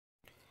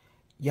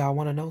Y'all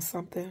want to know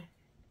something?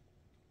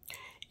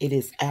 It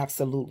is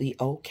absolutely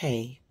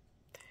okay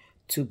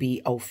to be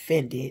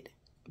offended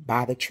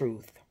by the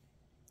truth.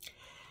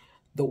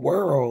 The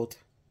world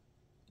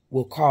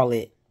will call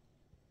it,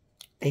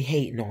 they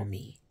hating on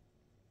me.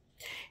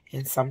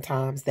 And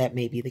sometimes that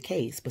may be the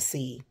case. But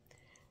see,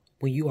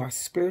 when you are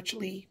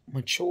spiritually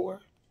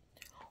mature,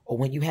 or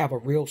when you have a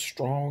real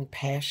strong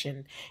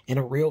passion and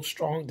a real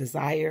strong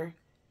desire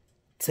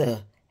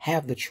to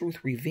have the truth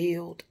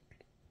revealed,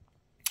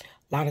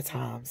 a lot of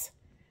times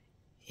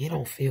it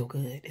don't feel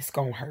good. It's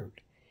going to hurt.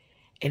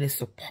 And it's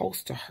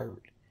supposed to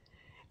hurt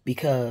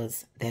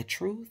because that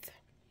truth,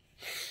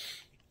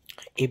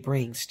 it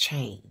brings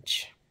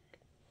change.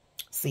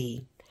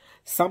 See,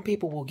 some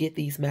people will get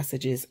these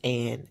messages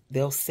and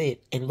they'll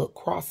sit and look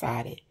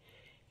cross-eyed.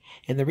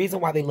 And the reason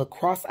why they look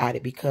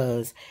cross-eyed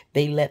because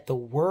they let the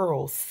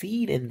world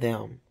seed in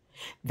them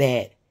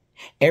that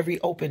every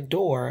open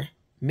door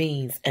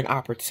means an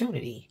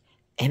opportunity.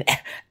 And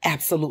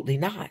absolutely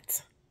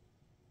not.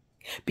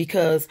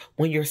 Because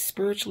when you're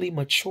spiritually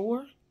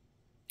mature,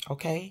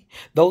 okay,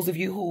 those of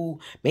you who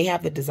may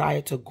have the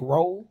desire to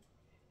grow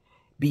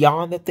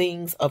beyond the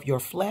things of your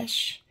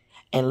flesh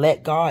and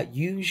let God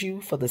use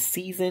you for the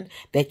season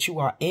that you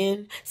are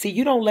in. See,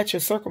 you don't let your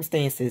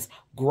circumstances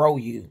grow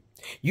you.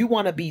 You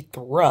want to be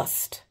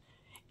thrust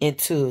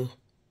into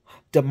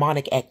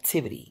demonic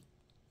activity.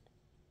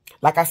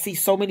 Like I see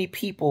so many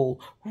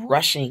people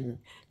rushing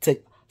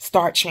to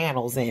start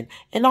channels and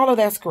all of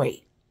that's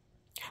great.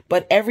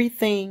 But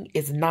everything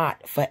is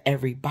not for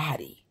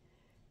everybody.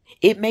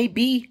 It may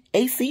be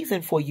a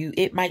season for you.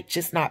 It might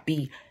just not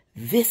be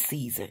this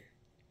season.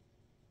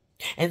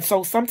 And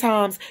so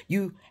sometimes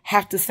you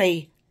have to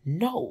say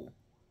no.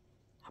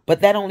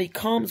 But that only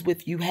comes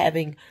with you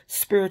having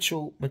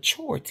spiritual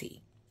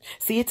maturity.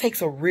 See, it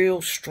takes a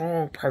real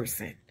strong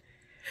person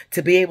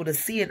to be able to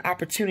see an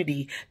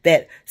opportunity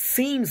that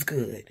seems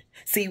good.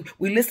 See,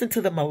 we listen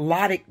to the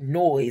melodic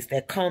noise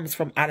that comes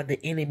from out of the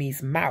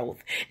enemy's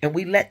mouth, and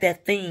we let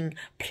that thing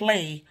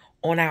play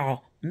on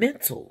our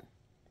mental.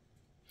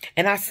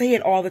 And I say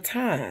it all the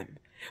time.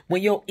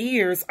 When your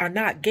ears are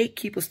not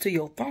gatekeepers to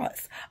your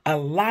thoughts, a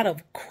lot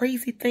of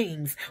crazy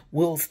things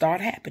will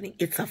start happening.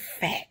 It's a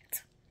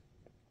fact.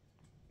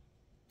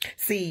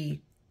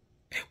 See,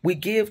 we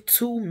give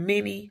too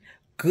many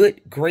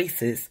good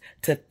graces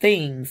to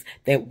things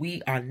that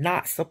we are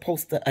not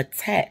supposed to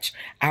attach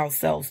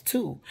ourselves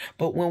to.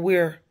 But when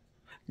we're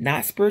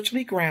not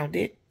spiritually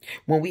grounded,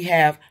 when we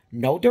have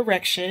no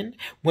direction,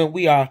 when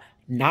we are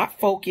not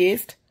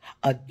focused,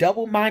 a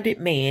double-minded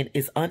man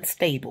is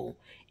unstable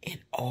in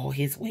all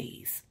his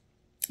ways.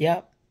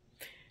 Yep.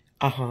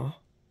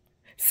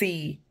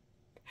 See,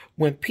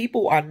 when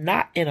people are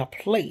not in a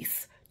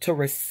place to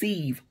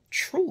receive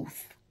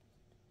truth,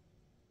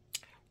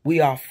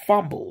 we are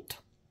fumbled.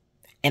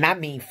 And I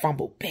mean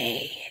fumbled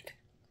bad.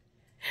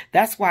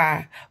 That's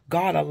why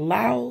God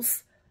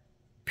allows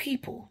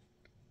people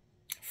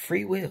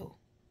free will.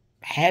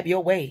 Have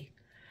your way.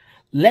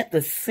 Let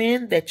the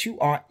sin that you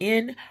are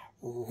in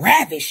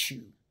ravish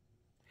you.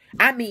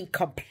 I mean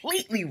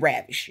completely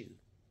ravish you.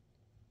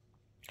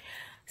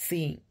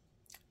 See,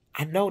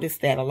 I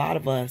noticed that a lot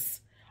of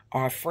us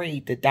are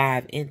afraid to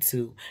dive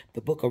into the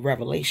book of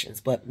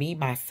Revelations. But me,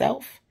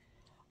 myself,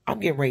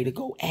 I'm getting ready to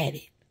go at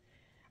it.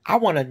 I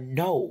want to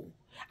know.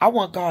 I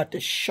want God to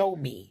show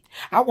me.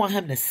 I want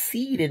him to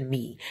seed in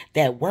me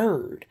that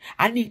word.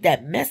 I need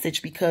that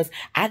message because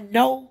I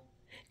know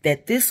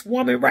that this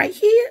woman right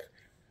here,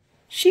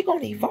 she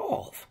going to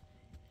evolve.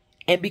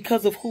 And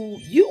because of who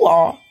you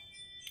are,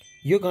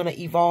 you're going to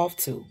evolve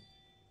too.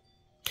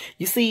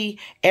 You see,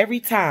 every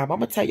time, I'm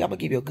going to tell you, I'm going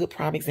to give you a good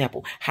prime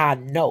example how I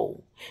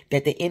know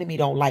that the enemy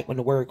don't like when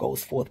the word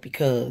goes forth,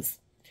 because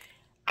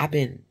I've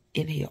been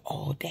in here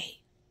all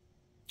day.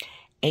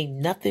 Ain't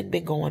nothing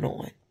been going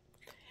on.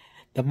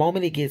 The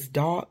moment it gets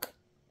dark,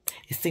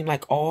 it seems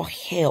like all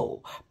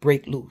hell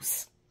break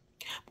loose.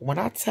 But when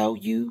I tell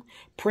you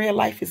prayer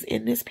life is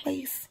in this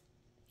place,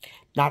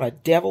 not a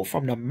devil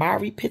from the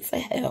miry pits of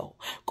hell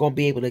going to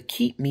be able to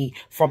keep me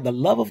from the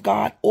love of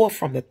God or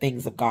from the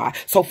things of God.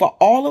 So for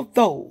all of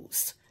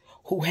those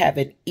who have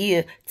an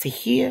ear to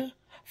hear,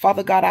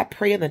 Father God, I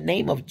pray in the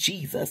name of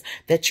Jesus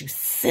that you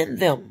send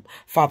them,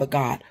 Father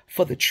God,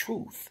 for the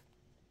truth.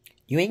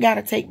 You ain't got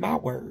to take my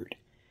word.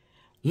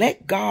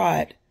 Let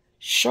God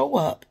show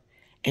up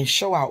and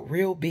show out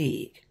real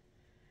big.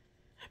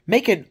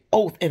 Make an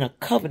oath and a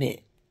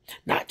covenant,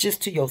 not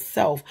just to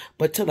yourself,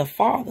 but to the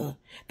Father,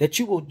 that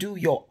you will do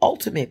your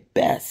ultimate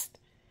best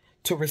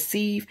to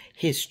receive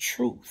his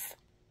truth.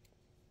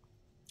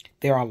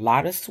 There are a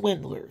lot of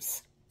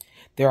swindlers.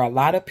 There are a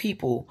lot of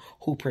people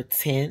who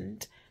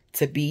pretend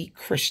to be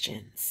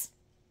Christians.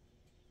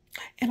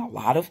 And a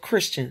lot of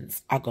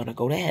Christians are going to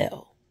go to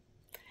hell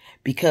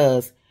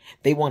because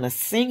they want to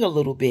sing a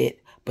little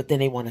bit, but then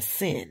they want to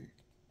sin.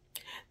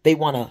 They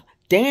want to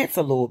dance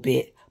a little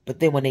bit, but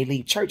then when they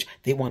leave church,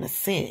 they want to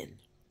sin.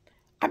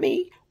 I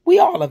mean, we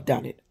all have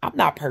done it. I'm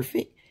not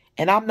perfect,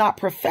 and I'm not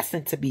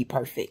professing to be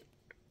perfect.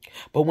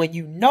 But when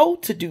you know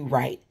to do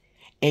right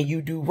and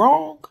you do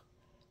wrong,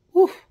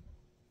 whew,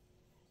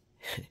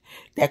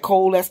 that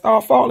cold that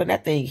start falling,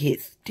 that thing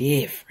hits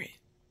different.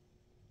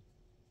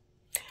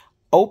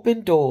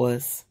 Open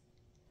doors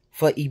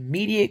for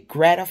immediate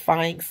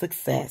gratifying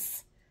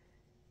success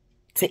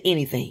to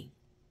anything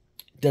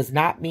does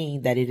not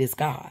mean that it is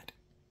God.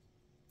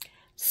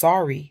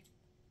 Sorry.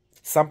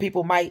 Some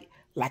people might,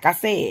 like I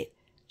said,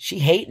 she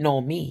hating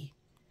on me.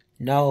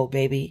 No,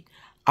 baby,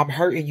 I'm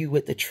hurting you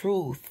with the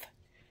truth.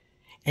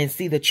 And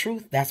see, the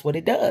truth, that's what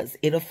it does.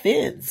 It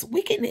offends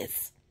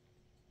wickedness.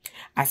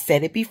 I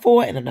said it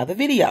before in another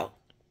video.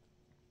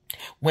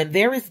 When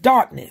there is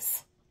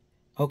darkness,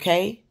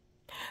 okay,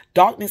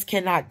 darkness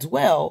cannot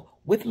dwell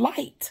with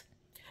light.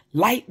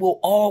 Light will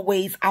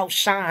always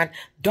outshine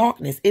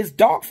darkness. It's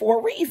dark for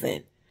a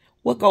reason.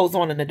 What goes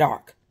on in the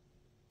dark?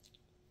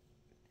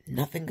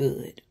 Nothing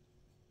good.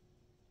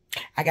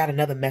 I got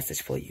another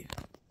message for you.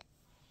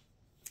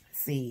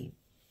 See,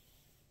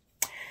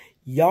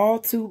 y'all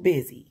too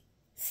busy.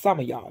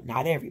 Some of y'all,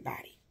 not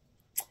everybody.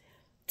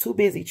 Too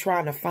busy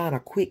trying to find a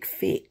quick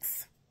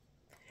fix.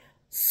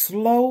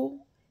 Slow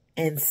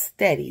and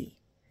steady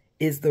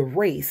is the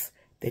race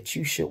that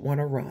you should want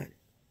to run.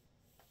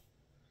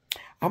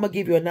 I'm going to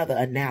give you another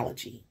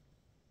analogy,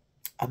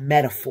 a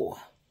metaphor.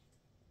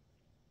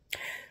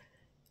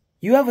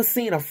 You ever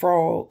seen a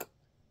frog?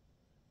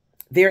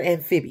 They're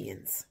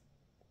amphibians.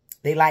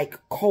 They like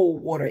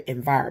cold water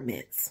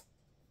environments.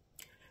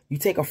 You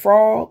take a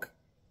frog,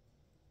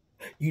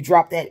 you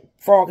drop that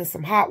frog in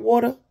some hot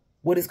water,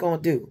 what it's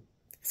going to do?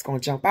 It's going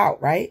to jump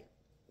out, right?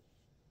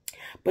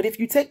 But if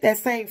you take that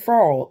same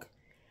frog,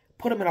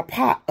 put him in a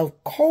pot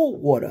of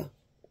cold water,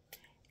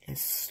 and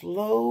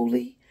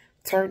slowly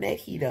turn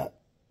that heat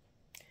up,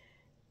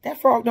 that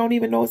frog don't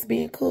even know it's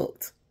being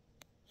cooked.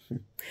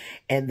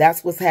 And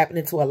that's what's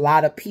happening to a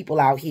lot of people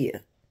out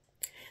here.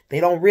 They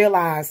don't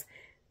realize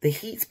the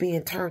heat's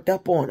being turned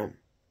up on them.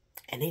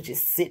 And they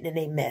just sitting in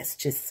their mess,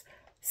 just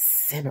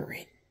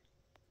simmering.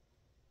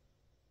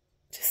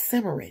 Just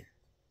simmering.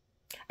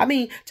 I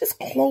mean, just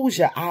close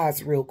your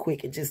eyes real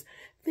quick and just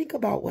think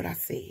about what I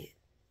said.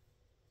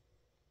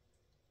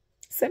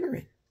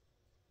 Simmering.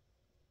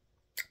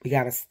 We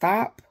got to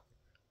stop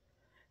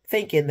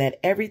thinking that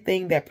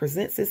everything that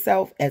presents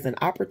itself as an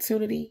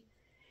opportunity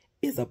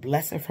is a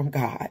blessing from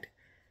God.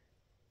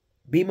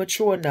 Be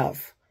mature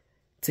enough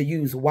to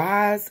use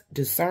wise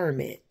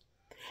discernment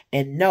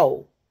and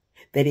know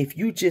that if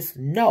you just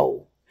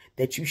know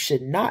that you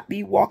should not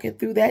be walking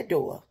through that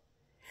door,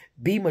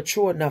 be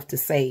mature enough to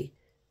say,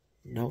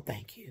 no,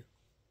 thank you.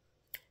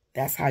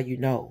 That's how you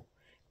know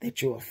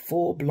that you're a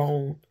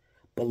full-blown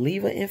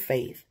believer in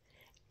faith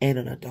and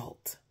an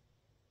adult.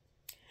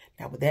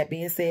 Now, with that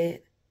being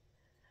said,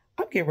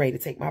 I'm getting ready to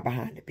take my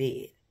behind to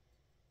bed.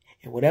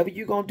 And whatever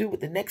you're going to do with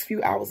the next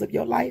few hours of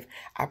your life,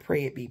 I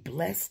pray it be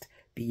blessed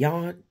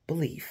beyond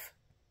belief.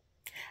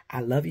 I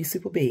love you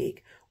super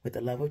big with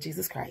the love of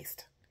Jesus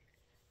Christ.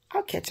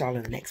 I'll catch y'all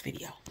in the next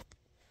video.